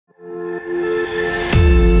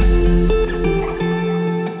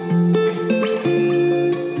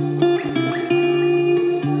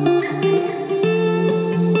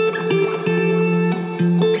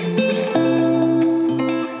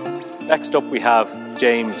Next up we have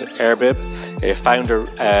James Arbib, a founder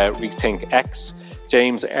Rethink X.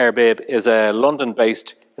 James Arbib is a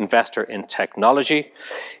London-based investor in technology.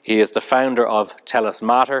 He is the founder of Tell Us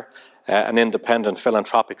Matter, an independent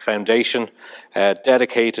philanthropic foundation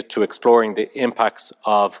dedicated to exploring the impacts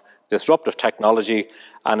of disruptive technology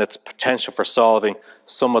and its potential for solving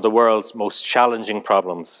some of the world's most challenging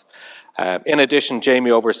problems. In addition,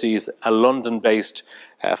 Jamie oversees a London-based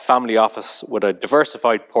family office with a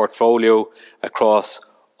diversified portfolio across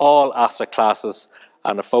all asset classes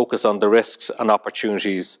and a focus on the risks and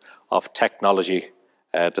opportunities of technology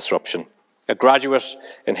disruption. A graduate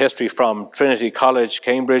in history from Trinity College,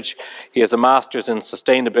 Cambridge, he has a master's in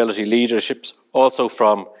sustainability leadership, also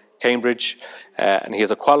from Cambridge, and he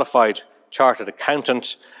is a qualified chartered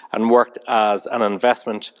accountant and worked as an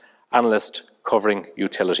investment analyst covering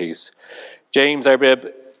utilities. James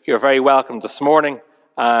Arbib, you're very welcome this morning,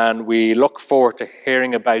 and we look forward to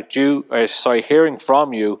hearing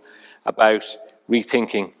from you about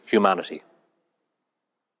rethinking humanity.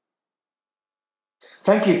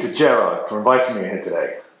 Thank you to Gerard for inviting me here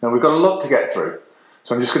today. Now, we've got a lot to get through,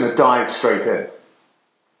 so I'm just going to dive straight in.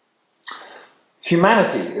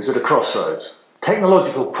 Humanity is at a crossroads.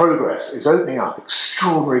 Technological progress is opening up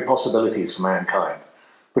extraordinary possibilities for mankind,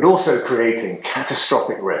 but also creating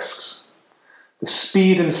catastrophic risks. The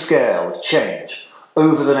speed and scale of change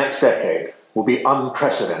over the next decade will be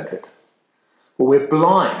unprecedented. But we're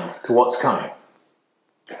blind to what's coming.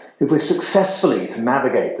 If we're successfully to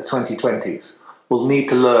navigate the 2020s, we'll need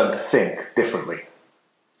to learn to think differently.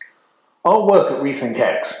 Our work at Rethink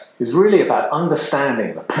X is really about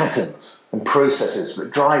understanding the patterns and processes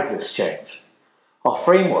that drive this change. Our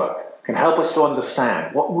framework can help us to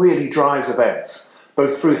understand what really drives events,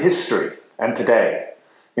 both through history and today,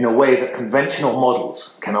 in a way that conventional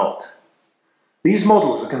models cannot. These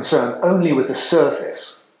models are concerned only with the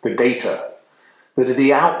surface, the data, that are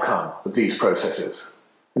the outcome of these processes.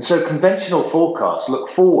 And so conventional forecasts look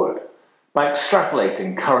forward by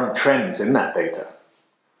extrapolating current trends in that data.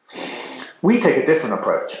 We take a different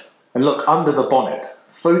approach and look under the bonnet,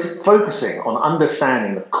 focusing on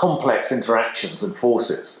understanding the complex interactions and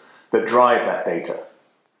forces that drive that data.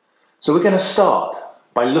 So we're going to start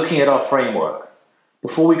by looking at our framework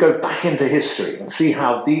before we go back into history and see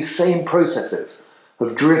how these same processes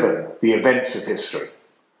have driven the events of history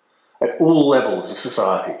at all levels of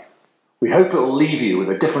society. We hope it will leave you with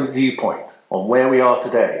a different viewpoint on where we are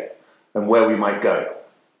today and where we might go.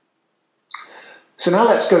 So now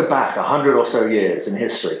let's go back 100 or so years in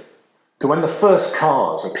history to when the first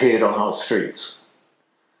cars appeared on our streets.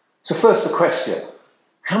 So first the question,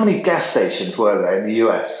 how many gas stations were there in the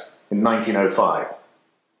US in 1905?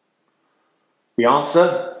 The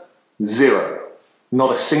answer, 0.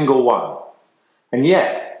 Not a single one. And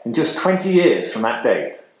yet, in just 20 years from that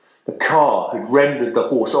date, the car had rendered the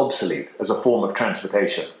horse obsolete as a form of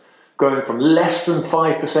transportation, going from less than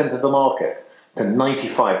 5% of the market to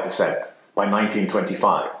 95% by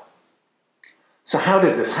 1925. So how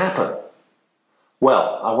did this happen?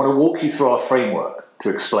 Well, I want to walk you through our framework to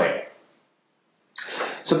explain.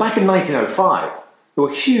 So back in 1905, there were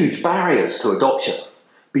huge barriers to adoption,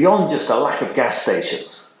 beyond just a lack of gas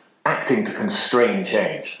stations, acting to constrain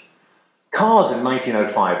change. Cars in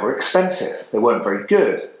 1905 were expensive, they weren't very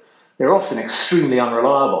good, they were often extremely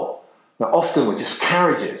unreliable, and often were just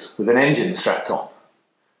carriages with an engine strapped on.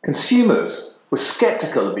 Consumers were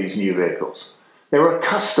sceptical of these new vehicles. They were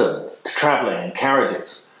accustomed to travelling in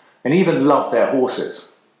carriages, and even loved their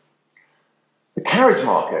horses. The carriage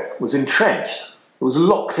market was entrenched, it was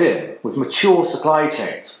locked in with mature supply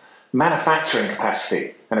chains, manufacturing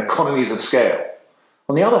capacity, and economies of scale.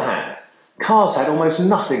 On the other hand, cars had almost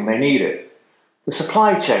nothing they needed. The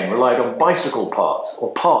supply chain relied on bicycle parts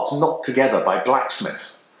or parts knocked together by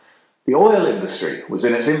blacksmiths. The oil industry was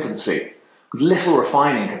in its infancy, with little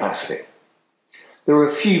refining capacity. There were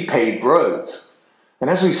a few paved roads, and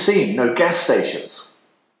as we've seen, no gas stations.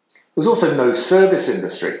 There was also no service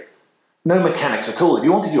industry, no mechanics at all. If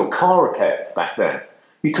you wanted your car repaired back then,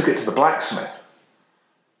 you took it to the blacksmith.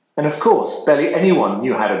 And of course, barely anyone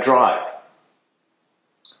knew how to drive.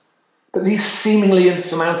 But these seemingly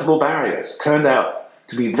insurmountable barriers turned out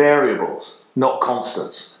to be variables, not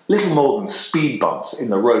constants, little more than speed bumps in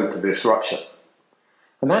the road to disruption.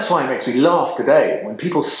 And that's why it makes me laugh today when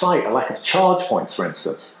people cite a lack of charge points, for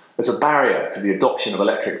instance, as a barrier to the adoption of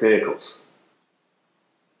electric vehicles.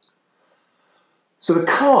 So the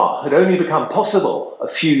car had only become possible a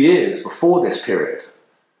few years before this period,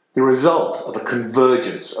 the result of a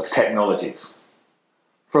convergence of technologies.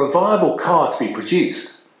 For a viable car to be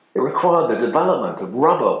produced, it required the development of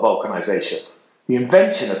rubber vulcanization, the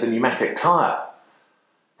invention of the pneumatic tyre,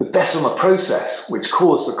 The Bessemer process, which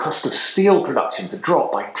caused the cost of steel production to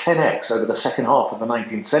drop by 10x over the second half of the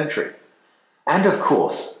 19th century, and of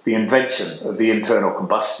course, the invention of the internal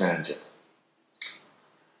combustion engine.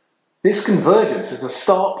 This convergence is the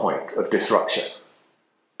start point of disruption.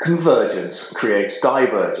 Convergence creates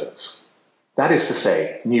divergence. That is to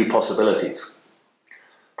say, new possibilities.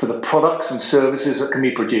 For the products and services that can be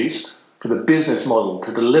produced, for the business model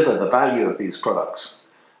to deliver the value of these products,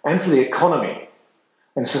 and for the economy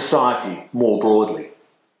and society more broadly.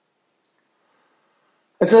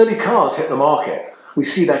 As early cars hit the market, we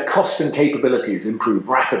see their cost and capabilities improve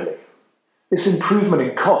rapidly. This improvement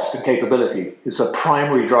in cost and capability is the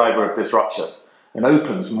primary driver of disruption and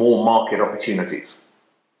opens more market opportunities.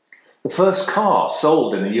 The first car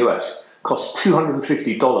sold in the US cost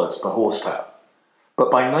 $250 per horsepower,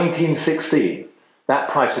 but by 1916, that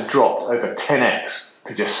price had dropped over 10x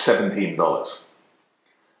to just $17.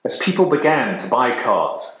 As people began to buy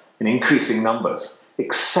cars in increasing numbers,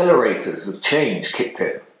 accelerators of change kicked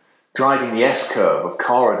in, driving the S-curve of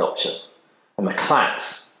car adoption and the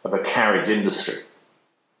collapse of the carriage industry.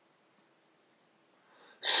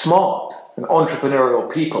 Smart and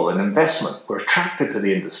entrepreneurial people and investment were attracted to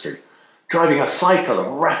the industry, driving a cycle of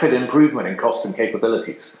rapid improvement in cost and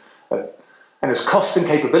capabilities. And as cost and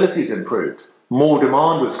capabilities improved, more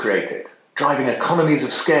demand was created, driving economies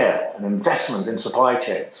of scale and investment in supply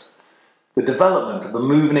chains. The development of the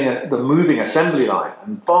moving assembly line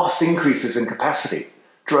and vast increases in capacity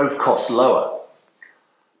drove costs lower.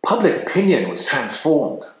 Public opinion was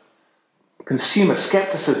transformed. Consumer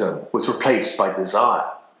skepticism was replaced by desire.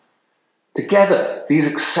 Together, these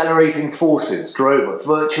accelerating forces drove a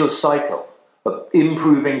virtuous cycle of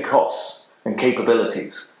improving costs and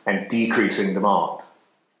capabilities and decreasing demand.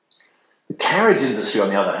 The carriage industry, on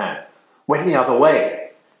the other hand, went the other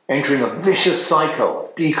way, entering a vicious cycle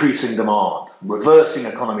of decreasing demand, reversing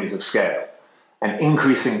economies of scale, and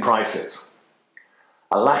increasing prices.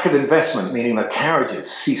 A lack of investment meaning that carriages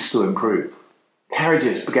ceased to improve.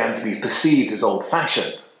 Carriages began to be perceived as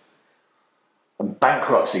old-fashioned, and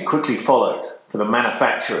bankruptcy quickly followed for the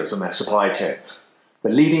manufacturers and their supply chains. The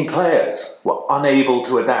leading players were unable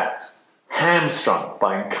to adapt, hamstrung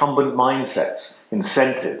by incumbent mindsets,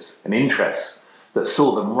 incentives, and interests that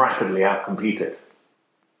saw them rapidly outcompeted.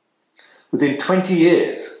 Within 20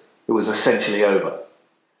 years, it was essentially over.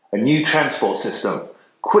 A new transport system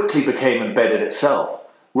quickly became embedded itself,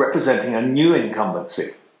 representing a new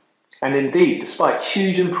incumbency. And indeed, despite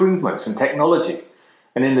huge improvements in technology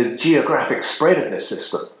and in the geographic spread of this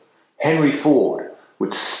system, Henry Ford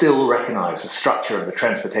would still recognize the structure of the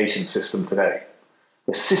transportation system today.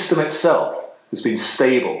 The system itself has been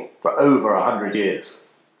stable for over 100 years.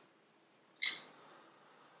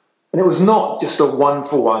 And it was not just a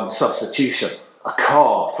one-for-one substitution, a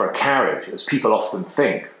car for a carriage, as people often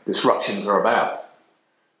think disruptions are about.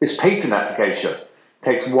 This patent application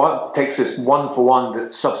takes this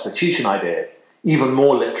one-for-one substitution idea even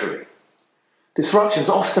more literally. Disruptions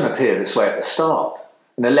often appear this way at the start: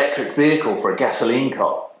 an electric vehicle for a gasoline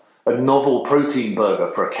car, a novel protein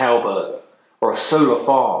burger for a cow burger, or a solar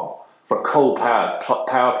farm for a coal-powered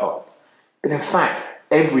power plant. But in fact,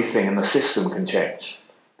 everything in the system can change.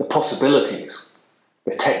 The possibilities,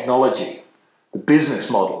 the technology, the business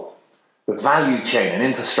model, the value chain and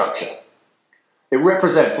infrastructure. It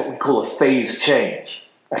represents what we call a phase change,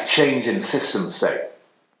 a change in system state.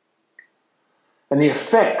 And the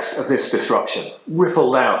effects of this disruption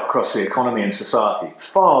rippled out across the economy and society,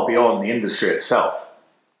 far beyond the industry itself.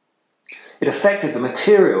 It affected the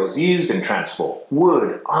materials used in transport.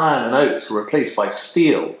 Wood, iron and oats were replaced by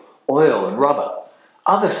steel, oil and rubber.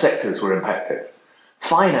 Other sectors were impacted.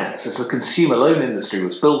 Finance, as the consumer loan industry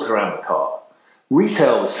was built around the car.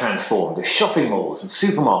 Retail was transformed as shopping malls and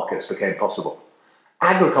supermarkets became possible.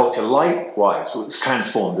 Agriculture likewise was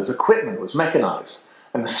transformed as equipment was mechanized,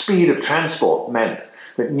 and the speed of transport meant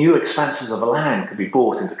that new expanses of land could be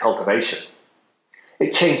brought into cultivation.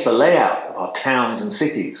 It changed the layout of our towns and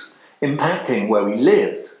cities, impacting where we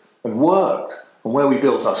lived and worked and where we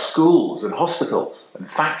built our schools and hospitals and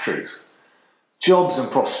factories. Jobs and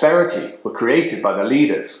prosperity were created by the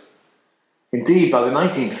leaders. Indeed, by the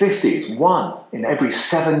 1950s, 1 in every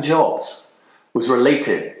 7 jobs was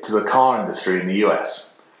related to the car industry in the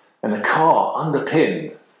US, and the car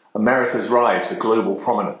underpinned America's rise to global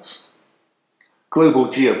prominence. Global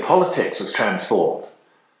geopolitics was transformed,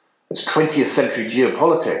 as 20th century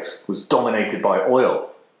geopolitics was dominated by oil.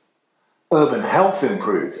 Urban health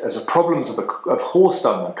improved as the problems of horse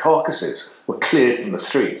dung and carcasses were cleared from the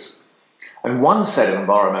streets, and one set of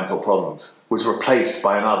environmental problems was replaced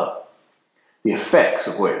by another, the effects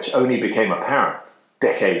of which only became apparent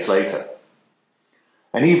decades later.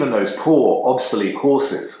 and even those poor, obsolete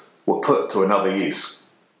horses were put to another use.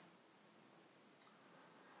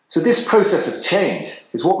 So this process of change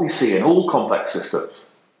is what we see in all complex systems.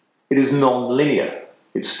 It is non-linear.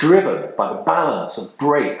 It's driven by the balance of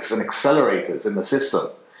brakes and accelerators in the system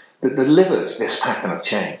that delivers this pattern of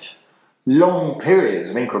change. Long periods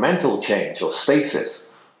of incremental change or stasis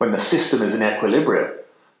when the system is in equilibrium,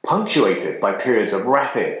 punctuated by periods of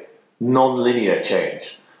rapid, non-linear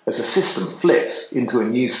change as the system flips into a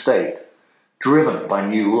new state, driven by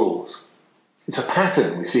new rules. It's a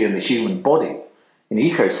pattern we see in the human body, in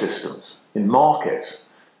ecosystems, in markets,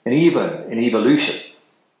 and even in evolution.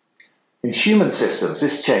 In human systems,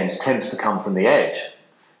 this change tends to come from the edge.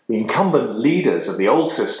 The incumbent leaders of the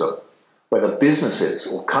old system, whether businesses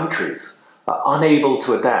or countries, are unable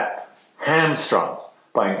to adapt, hamstrung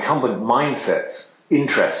by incumbent mindsets,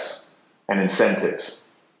 interests, and incentives.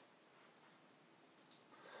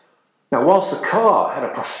 Now, whilst the car had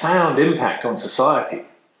a profound impact on society,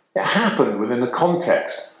 it happened within the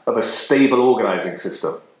context of a stable organizing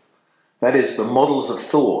system. That is, the models of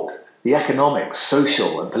thought, the economic,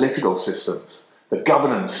 social, and political systems, the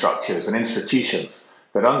governance structures and institutions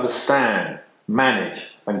that understand, manage,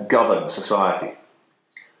 and govern society.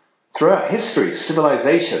 Throughout history,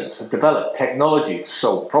 civilizations have developed technology to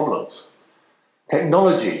solve problems.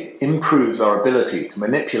 Technology improves our ability to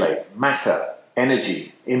manipulate matter,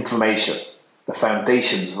 energy, information, the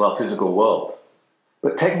foundations of our physical world.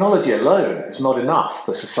 But technology alone is not enough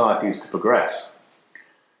for societies to progress.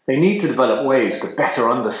 They need to develop ways to better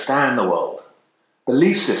understand the world,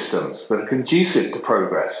 belief systems that are conducive to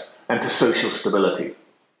progress and to social stability,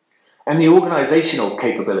 and the organizational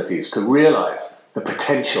capabilities to realize the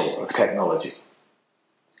potential of technology.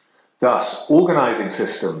 Thus, organizing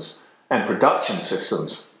systems and production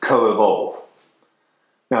systems co-evolve.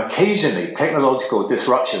 Now, occasionally, technological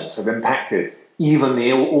disruptions have impacted even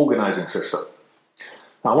the organizing system.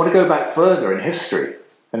 Now, I want to go back further in history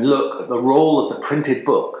and look at the role of the printed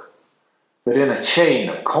book that in a chain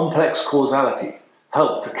of complex causality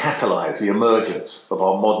helped to catalyze the emergence of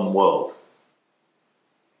our modern world.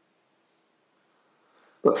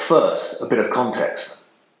 But first, a bit of context.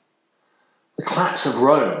 The collapse of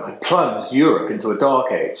Rome had plunged Europe into a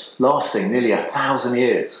dark age, lasting nearly 1,000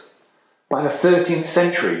 years. By the 13th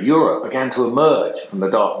century, Europe began to emerge from the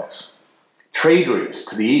darkness. Trade routes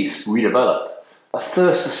to the east redeveloped. A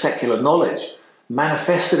thirst for secular knowledge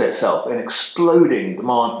manifested itself in exploding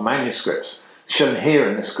demand for manuscripts, shown here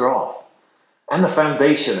in this graph, and the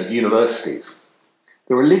foundation of universities.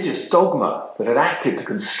 The religious dogma that had acted to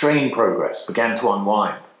constrain progress began to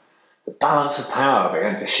unwind. The balance of power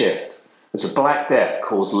began to shift as the Black Death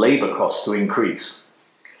caused labour costs to increase.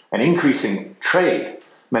 An increasing trade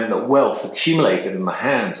meant that wealth accumulated in the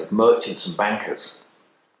hands of merchants and bankers.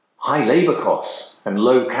 High labour costs and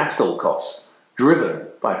low capital costs, driven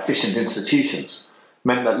by efficient institutions,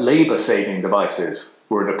 meant that labour-saving devices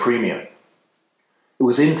were at a premium. It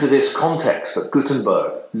was into this context that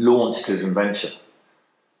Gutenberg launched his invention.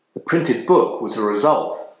 The printed book was the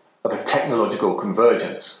result of a technological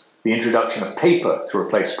convergence, the introduction of paper to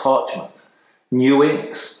replace parchment, new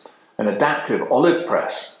inks, an adaptive olive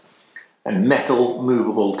press, and metal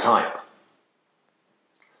movable type.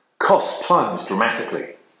 Costs plunged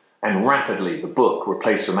dramatically, and rapidly the book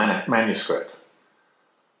replaced the manuscript.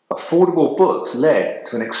 Affordable books led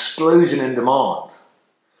to an explosion in demand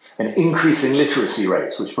and increasing literacy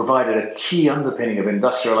rates, which provided a key underpinning of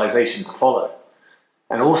industrialization to follow,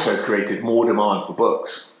 and also created more demand for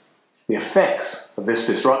books. The effects of this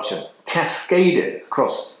disruption cascaded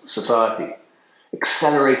across society,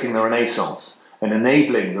 accelerating the Renaissance and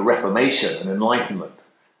enabling the Reformation and Enlightenment,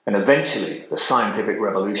 and eventually the scientific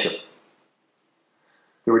revolution.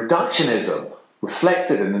 The reductionism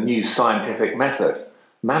reflected in the new scientific method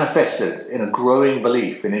manifested in a growing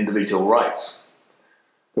belief in individual rights.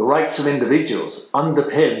 The rights of individuals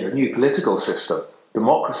underpinned a new political system,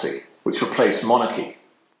 democracy, which replaced monarchy.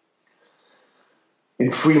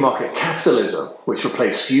 In free market capitalism, which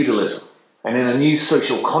replaced feudalism, and in a new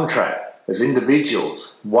social contract as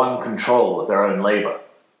individuals won control of their own labour.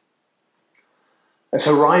 As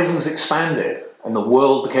horizons expanded and the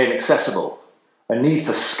world became accessible, a need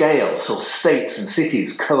for scale saw states and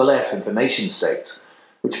cities coalesce into nation-states,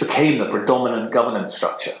 which became the predominant governance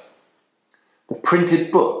structure. The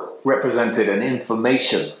printed book represented an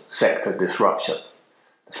information sector disruption,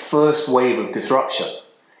 the first wave of disruption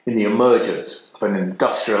in the emergence of an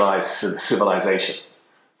industrialized civilization.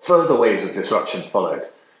 Further waves of disruption followed,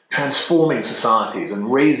 transforming societies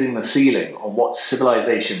and raising the ceiling on what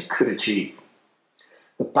civilization could achieve.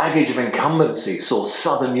 The baggage of incumbency saw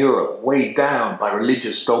Southern Europe weighed down by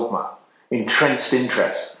religious dogma, entrenched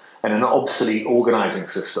interests, and an obsolete organising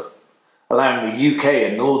system, allowing the UK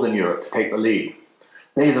and Northern Europe to take the lead.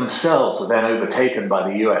 They themselves were then overtaken by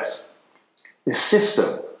the US. This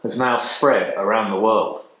system has now spread around the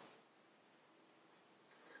world.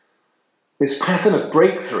 This pattern of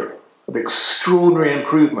breakthrough, of extraordinary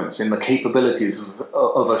improvements in the capabilities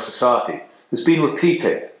of a society, has been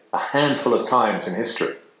repeated a handful of times in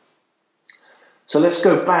history. So let's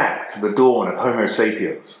go back to the dawn of Homo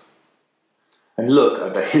sapiens and look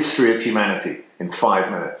at the history of humanity in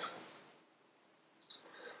 5 minutes.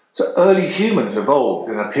 So early humans evolved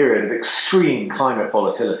in a period of extreme climate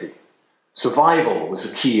volatility. Survival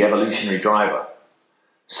was a key evolutionary driver.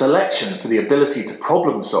 Selection for the ability to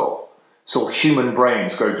problem solve saw human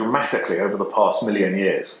brains grow dramatically over the past million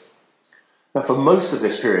years. Now, for most of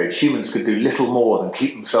this period, humans could do little more than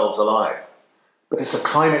keep themselves alive. But as the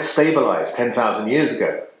climate stabilized 10,000 years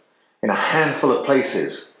ago, in a handful of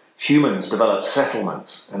places, humans developed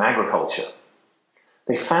settlements and agriculture.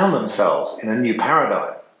 They found themselves in a new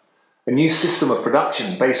paradigm, a new system of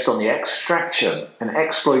production based on the extraction and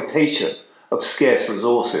exploitation of scarce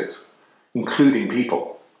resources, including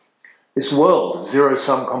people. This world of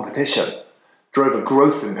zero-sum competition drove a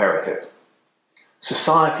growth imperative.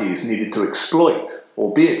 Societies needed to exploit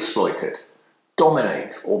or be exploited,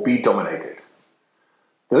 dominate or be dominated.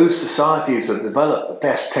 Those societies that developed the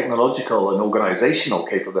best technological and organizational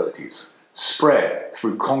capabilities spread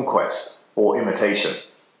through conquest or imitation.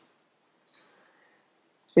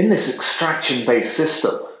 In this extraction-based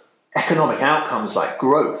system, economic outcomes like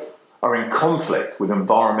growth are in conflict with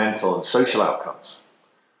environmental and social outcomes.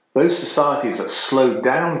 Those societies that slowed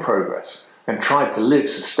down progress and tried to live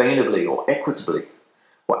sustainably or equitably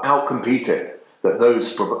were outcompeted by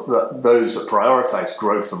those that prioritized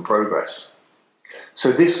growth and progress.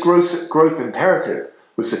 So this growth imperative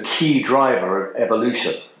was the key driver of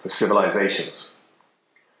evolution for civilizations.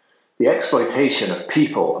 The exploitation of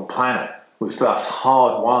people and planet was thus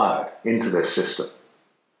hardwired into this system.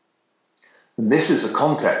 And this is the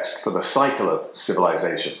context for the cycle of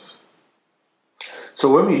civilizations.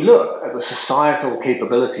 So when we look at the societal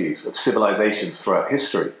capabilities of civilizations throughout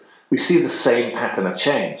history, we see the same pattern of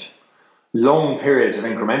change. Long periods of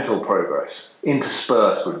incremental progress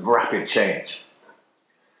interspersed with rapid change.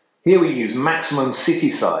 Here we use maximum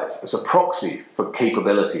city size as a proxy for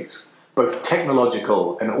capabilities, both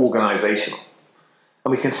technological and organizational.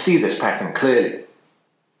 And we can see this pattern clearly.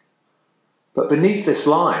 But beneath this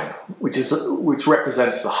line, which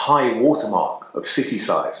represents the high watermark of city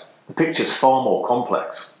size, the picture's far more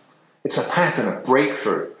complex. It's a pattern of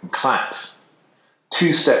breakthrough and collapse.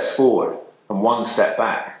 2 steps forward and 1 step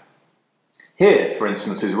back. Here, for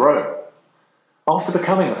instance, is Rome. After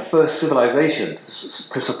becoming the first civilization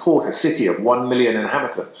to support a city of 1 million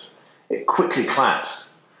inhabitants, it quickly collapsed.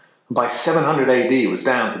 And by 700 AD was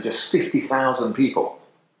down to just 50,000 people.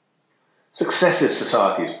 Successive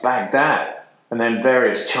societies, Baghdad, and then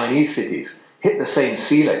various Chinese cities, hit the same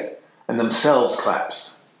ceiling and themselves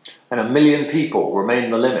collapsed. And 1 million people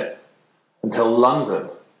remained the limit until London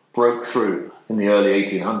broke through in the early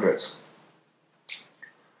 1800s.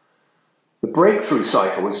 The breakthrough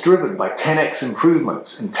cycle was driven by 10x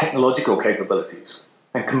improvements in technological capabilities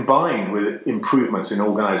and combined with improvements in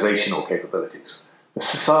organizational capabilities. The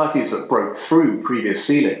societies that broke through previous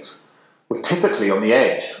ceilings were typically on the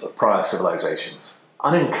edge of prior civilizations,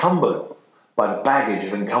 unencumbered by the baggage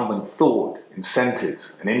of incumbent thought,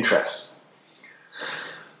 incentives, and interests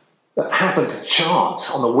that happened to chance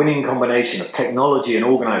on the winning combination of technology and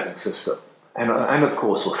organizing system, and of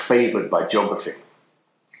course were favored by geography.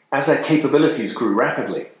 As their capabilities grew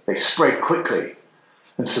rapidly, they spread quickly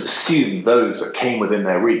and subsumed those that came within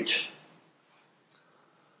their reach.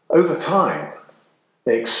 Over time,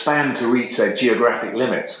 they expand to reach their geographic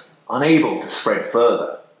limits, unable to spread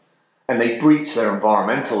further, and they breach their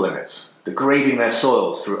environmental limits, degrading their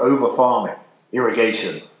soils through over-farming,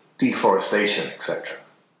 irrigation, deforestation, etc.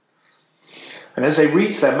 And as they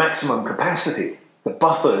reach their maximum capacity, the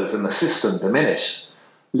buffers in the system diminish,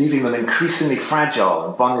 leaving them increasingly fragile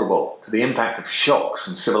and vulnerable to the impact of shocks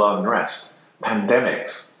and civil unrest,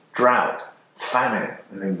 pandemics, drought, famine,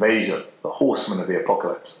 and invasion, the horsemen of the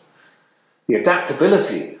apocalypse. The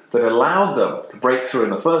adaptability that allowed them to break through in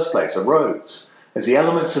the first place erodes as the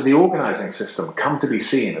elements of the organizing system come to be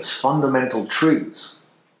seen as fundamental truths,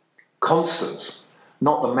 constants,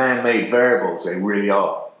 not the man-made variables they really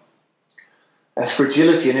are. As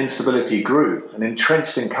fragility and instability grew, an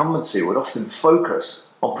entrenched incumbency would often focus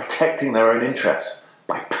on protecting their own interests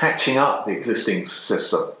by patching up the existing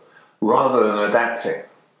system rather than adapting,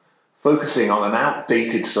 focusing on an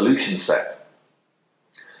outdated solution set.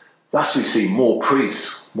 Thus we see more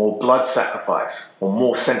priests, more blood sacrifice, or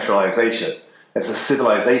more centralization as the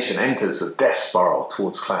civilization enters the death spiral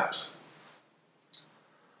towards collapse.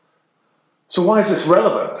 So why is this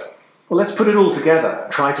relevant? Well, let's put it all together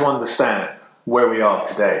and try to understand where we are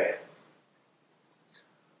today.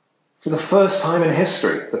 For the first time in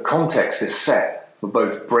history, the context is set for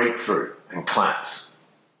both breakthrough and collapse.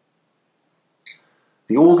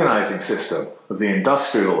 The organizing system of the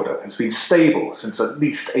industrial order has been stable since at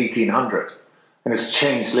least 1800 and has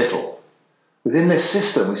changed little. Within this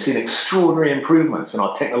system, we've seen extraordinary improvements in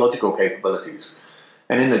our technological capabilities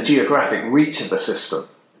and in the geographic reach of the system.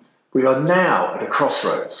 We are now at a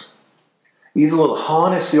crossroads. Either we'll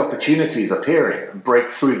harness the opportunities appearing and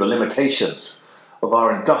break through the limitations of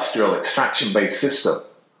our industrial extraction-based system,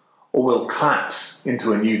 or we'll collapse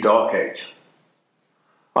into a new dark age.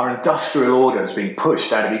 Our industrial order is being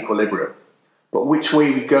pushed out of equilibrium, but which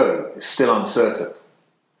way we go is still uncertain.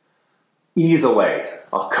 Either way,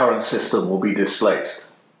 our current system will be displaced.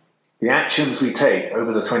 The actions we take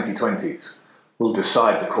over the 2020s will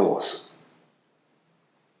decide the course.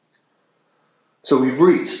 So we've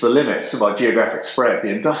reached the limits of our geographic spread. The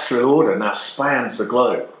industrial order now spans the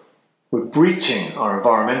globe. We're breaching our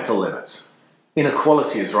environmental limits.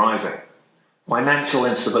 Inequality is rising. Financial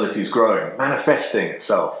instability is growing, manifesting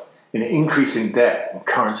itself in increasing debt and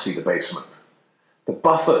currency debasement. The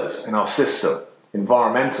buffers in our system,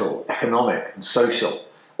 environmental, economic, and social,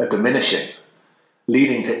 are diminishing,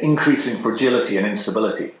 leading to increasing fragility and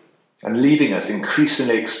instability, and leaving us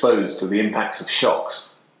increasingly exposed to the impacts of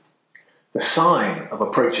shocks. The signs of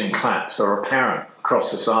approaching collapse are apparent across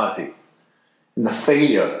society in the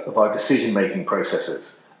failure of our decision-making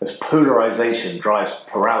processes as polarization drives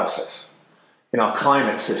paralysis, in our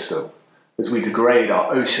climate system as we degrade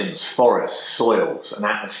our oceans, forests, soils, and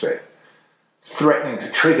atmosphere, threatening to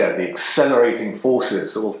trigger the accelerating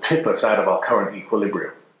forces that will tip us out of our current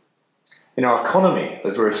equilibrium. In our economy,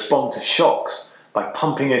 as we respond to shocks by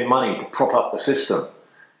pumping in money to prop up the system,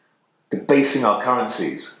 debasing our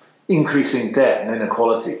currencies, increasing debt and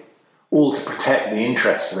inequality, all to protect the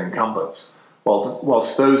interests of incumbents,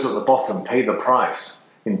 whilst those at the bottom pay the price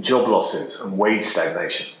in job losses and wage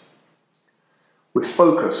stagnation. We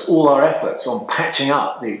focus all our efforts on patching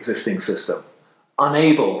up the existing system,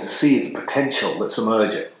 unable to see the potential that's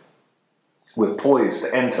emerging. We're poised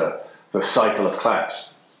to enter the cycle of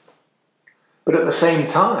collapse. But at the same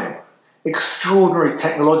time, extraordinary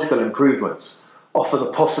technological improvements offer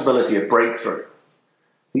the possibility of breakthrough.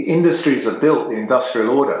 The industries that built the industrial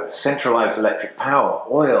order, centralized electric power,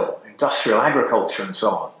 oil, industrial agriculture, and so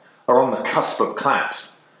on, are on the cusp of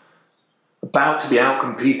collapse, about to be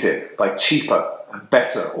outcompeted by cheaper and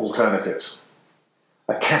better alternatives.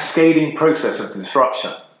 A cascading process of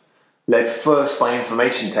disruption, led first by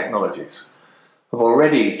information technologies, have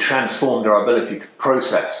already transformed our ability to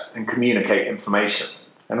process and communicate information,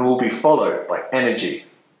 and will be followed by energy,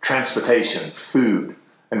 transportation, food,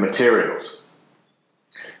 and materials.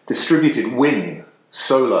 Distributed wind,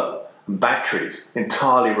 solar, and batteries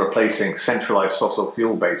entirely replacing centralized fossil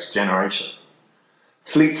fuel-based generation.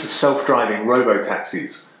 Fleets of self-driving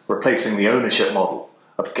robo-taxis replacing the ownership model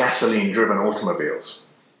of gasoline-driven automobiles.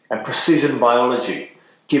 And precision biology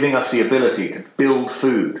giving us the ability to build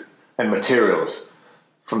food and materials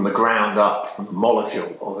from the ground up, from the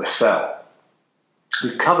molecule or the cell.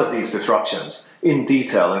 We've covered these disruptions in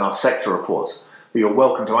detail in our sector reports that you're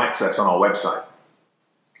welcome to access on our website.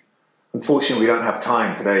 Unfortunately, we don't have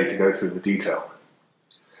time today to go through the detail.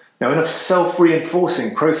 Now, in a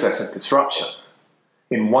self-reinforcing process of disruption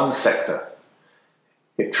in one sector,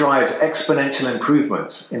 it drives exponential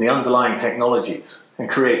improvements in the underlying technologies and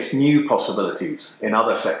creates new possibilities in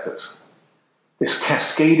other sectors. This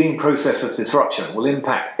cascading process of disruption will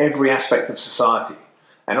impact every aspect of society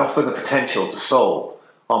and offer the potential to solve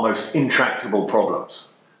our most intractable problems: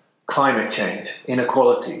 climate change,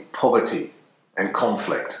 inequality, poverty, and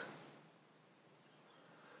conflict.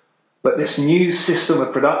 But this new system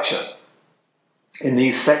of production in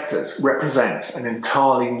these sectors represents an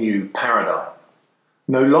entirely new paradigm.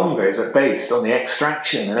 No longer is it based on the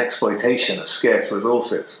extraction and exploitation of scarce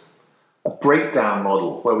resources, a breakdown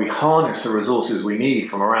model where we harness the resources we need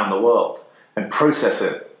from around the world and process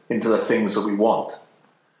it into the things that we want,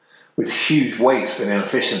 with huge waste and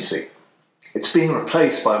inefficiency. It's being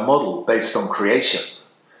replaced by a model based on creation,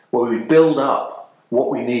 where we build up what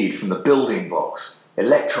we need from the building blocks,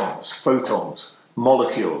 electrons, photons,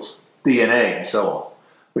 molecules, DNA, and so on,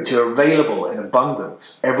 which are available in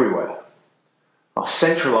abundance everywhere. Our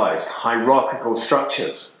centralized hierarchical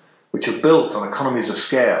structures, which are built on economies of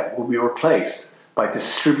scale, will be replaced by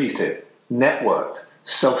distributed, networked,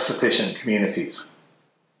 self-sufficient communities.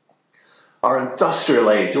 Our industrial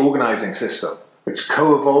age organizing system, which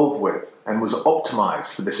co-evolved with and was optimized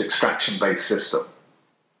for this extraction-based system.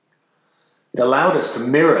 It allowed us to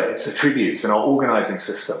mirror its attributes in our organizing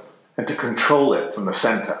system and to control it from the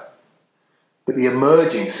center. But the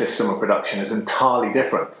emerging system of production is entirely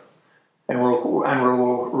different and will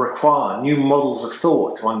require new models of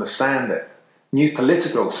thought to understand it, new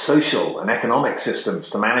political, social, and economic systems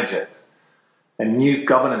to manage it, and new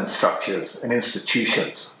governance structures and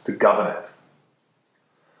institutions to govern it.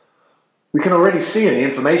 We can already see in the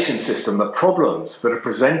information system the problems that are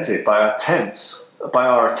presented by our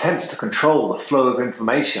attempts to control the flow of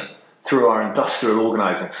information through our industrial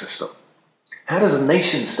organizing system. How does a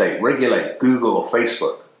nation state regulate Google or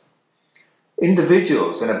Facebook?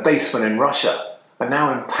 Individuals in a basement in Russia are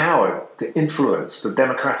now empowered to influence the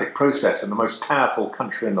democratic process in the most powerful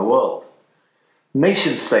country in the world.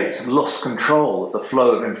 Nation states have lost control of the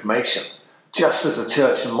flow of information, just as the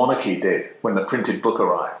church and monarchy did when the printed book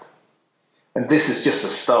arrived. And this is just a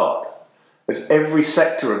start. As every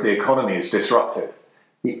sector of the economy is disrupted,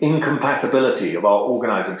 the incompatibility of our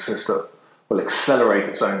organizing system will accelerate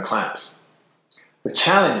its own collapse. The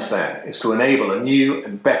challenge then is to enable a new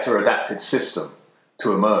and better adapted system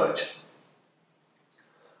to emerge.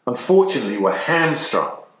 Unfortunately, we're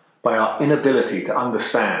hamstrung by our inability to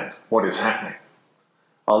understand what is happening.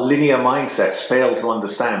 Our linear mindsets fail to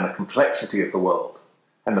understand the complexity of the world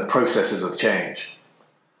and the processes of change.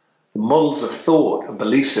 The models of thought and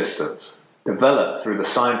belief systems developed through the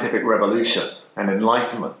scientific revolution and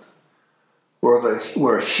enlightenment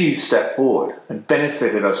were a huge step forward and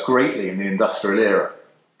benefited us greatly in the industrial era.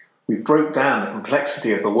 We broke down the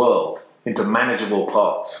complexity of the world into manageable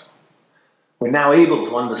parts. We're now able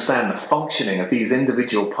to understand the functioning of these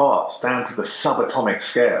individual parts down to the subatomic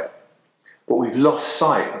scale, but we've lost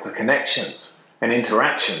sight of the connections and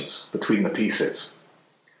interactions between the pieces.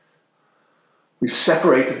 We've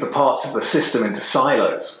separated the parts of the system into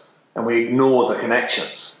silos, and we ignore the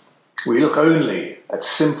connections. We look only at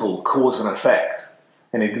simple cause and effect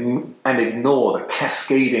and ignore the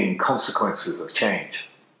cascading consequences of change.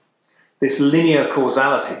 This linear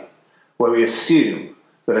causality, where we assume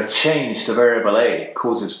that a change to variable A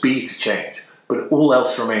causes B to change, but all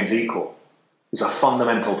else remains equal, is a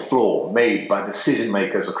fundamental flaw made by decision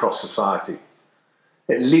makers across society.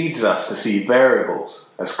 It leads us to see variables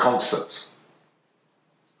as constants.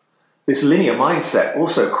 This linear mindset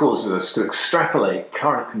also causes us to extrapolate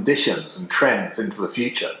current conditions and trends into the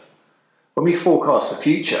future. When we forecast the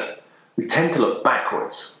future, we tend to look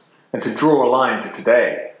backwards and to draw a line to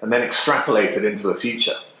today and then extrapolate it into the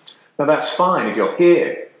future. Now that's fine if you're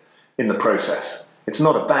here in the process. It's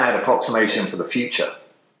not a bad approximation for the future.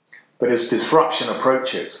 But as disruption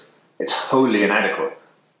approaches, it's wholly inadequate.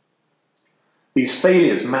 These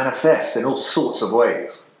failures manifest in all sorts of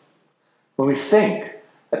ways. When we think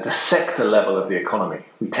at the sector level of the economy,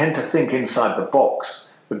 we tend to think inside the box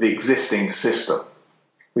of the existing system.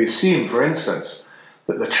 We assume, for instance,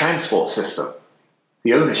 that the transport system,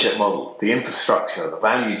 the ownership model, the infrastructure, the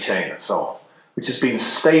value chain, and so on, which has been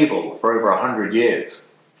stable for over 100 years,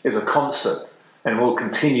 is a constant and will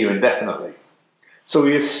continue indefinitely. So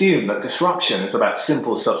we assume that disruption is about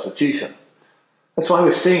simple substitution. That's why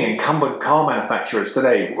we're seeing incumbent car manufacturers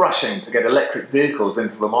today rushing to get electric vehicles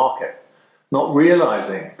into the market, not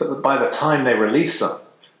realizing that by the time they release them,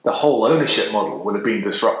 the whole ownership model will have been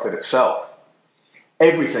disrupted itself.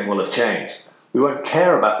 Everything will have changed. We won't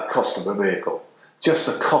care about the cost of a vehicle, just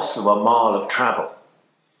the cost of a mile of travel.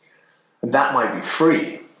 And that might be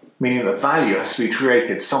free, meaning that value has to be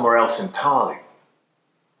created somewhere else entirely.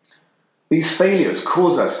 These failures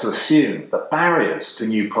cause us to assume that barriers to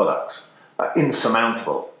new products are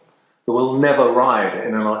insurmountable, that we'll never ride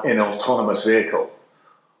in an autonomous vehicle,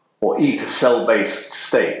 or eat a cell-based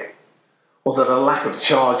steak, or that a lack of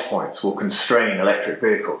charge points will constrain electric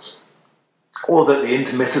vehicles, or that the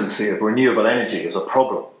intermittency of renewable energy is a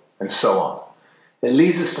problem, and so on. It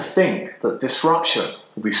leads us to think that disruption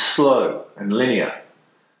will be slow and linear,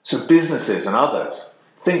 so businesses and others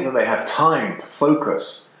think that they have time to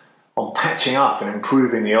focus on patching up and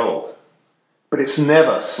improving the old. But it's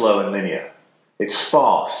never slow and linear. It's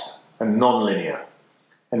fast and non-linear,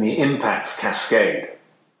 and the impacts cascade.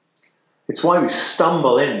 It's why we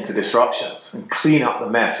stumble into disruptions and clean up the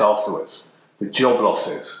mess afterwards, the job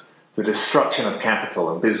losses, the destruction of capital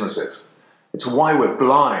and businesses. It's why we're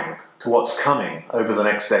blind to what's coming over the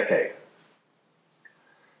next decade.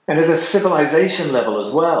 And at a civilization level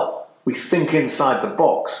as well, we think inside the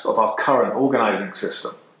box of our current organizing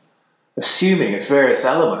system, assuming its various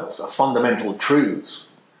elements are fundamental truths,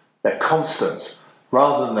 they're constants,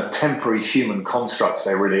 rather than the temporary human constructs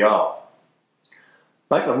they really are.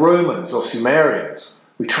 Like the Romans or Sumerians,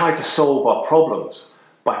 we try to solve our problems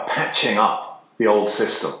by patching up the old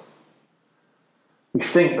system. We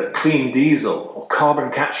think that clean diesel or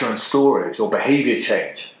carbon capture and storage or behaviour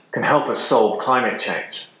change can help us solve climate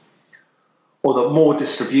change, or that more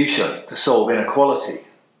distribution to solve inequality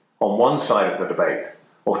on one side of the debate,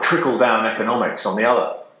 or trickle-down economics on the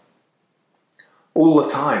other. All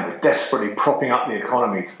the time we're desperately propping up the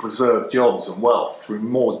economy to preserve jobs and wealth through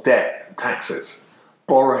more debt and taxes,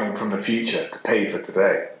 borrowing from the future to pay for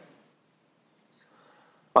today.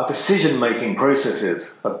 Our decision-making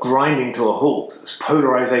processes are grinding to a halt as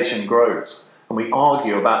polarisation grows and we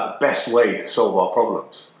argue about the best way to solve our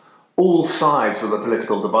problems. All sides of the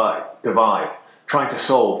political divide trying to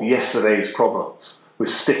solve yesterday's problems with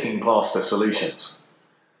sticking plaster solutions.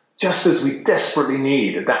 Just as we desperately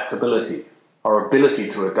need adaptability, our ability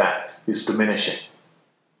to adapt is diminishing.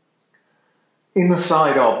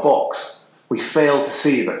 Inside our box, we fail to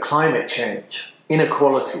see that climate change,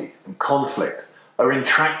 inequality and conflict are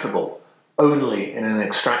intractable only in an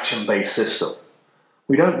extraction-based system.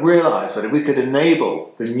 We don't realise that if we could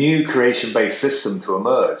enable the new creation-based system to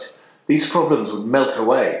emerge, these problems would melt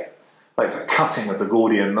away like the cutting of the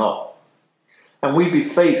Gordian knot. And we'd be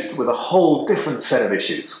faced with a whole different set of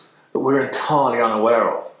issues that we're entirely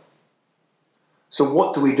unaware of. So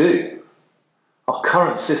what do? Our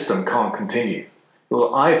current system can't continue. It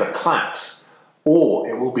will either collapse or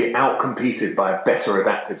it will be outcompeted by a better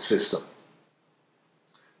adapted system.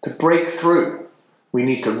 To break through, we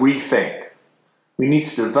need to rethink. We need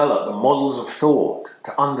to develop the models of thought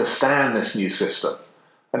to understand this new system,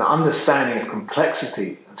 an understanding of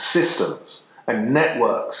complexity and systems and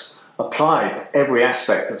networks applied to every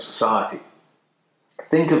aspect of society.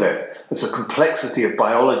 Think of it as the complexity of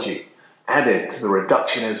biology added to the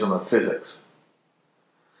reductionism of physics.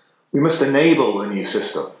 We must enable the new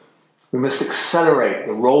system. We must accelerate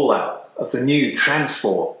the rollout of the new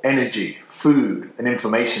transport, energy, food and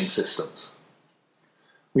information systems.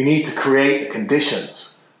 We need to create the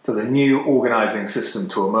conditions for the new organising system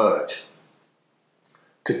to emerge.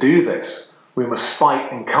 To do this, we must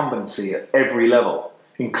fight incumbency at every level,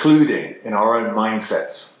 including in our own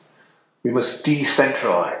mindsets. We must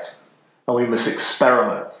decentralise and we must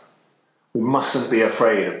experiment. We mustn't be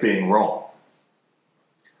afraid of being wrong.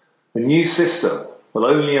 The new system will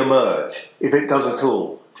only emerge, if it does at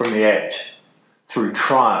all, from the edge, through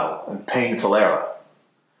trial and painful error.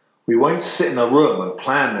 We won't sit in a room and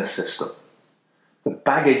plan this system. The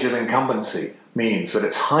baggage of incumbency means that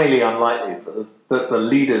it's highly unlikely that the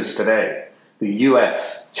leaders today, the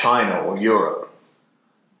US, China or Europe,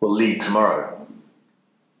 will lead tomorrow.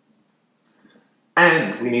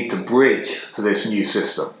 And we need to bridge to this new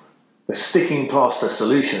system. The sticking plaster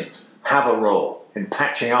solutions have a role in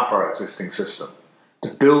patching up our existing system, to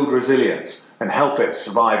build resilience and help it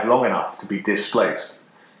survive long enough to be displaced.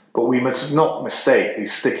 But we must not mistake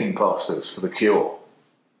these sticking plasters for the cure.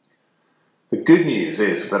 The good news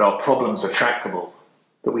is that our problems are tractable,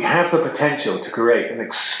 that we have the potential to create an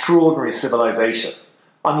extraordinary civilization,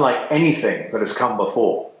 unlike anything that has come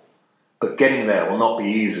before. But getting there will not be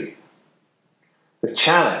easy. The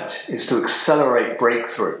challenge is to accelerate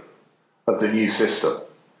breakthrough of the new system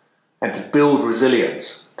and to build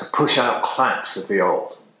resilience to push out collapse of the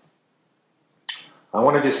old. I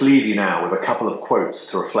want to just leave you now with a couple of quotes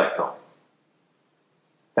to reflect on.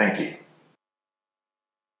 Thank you.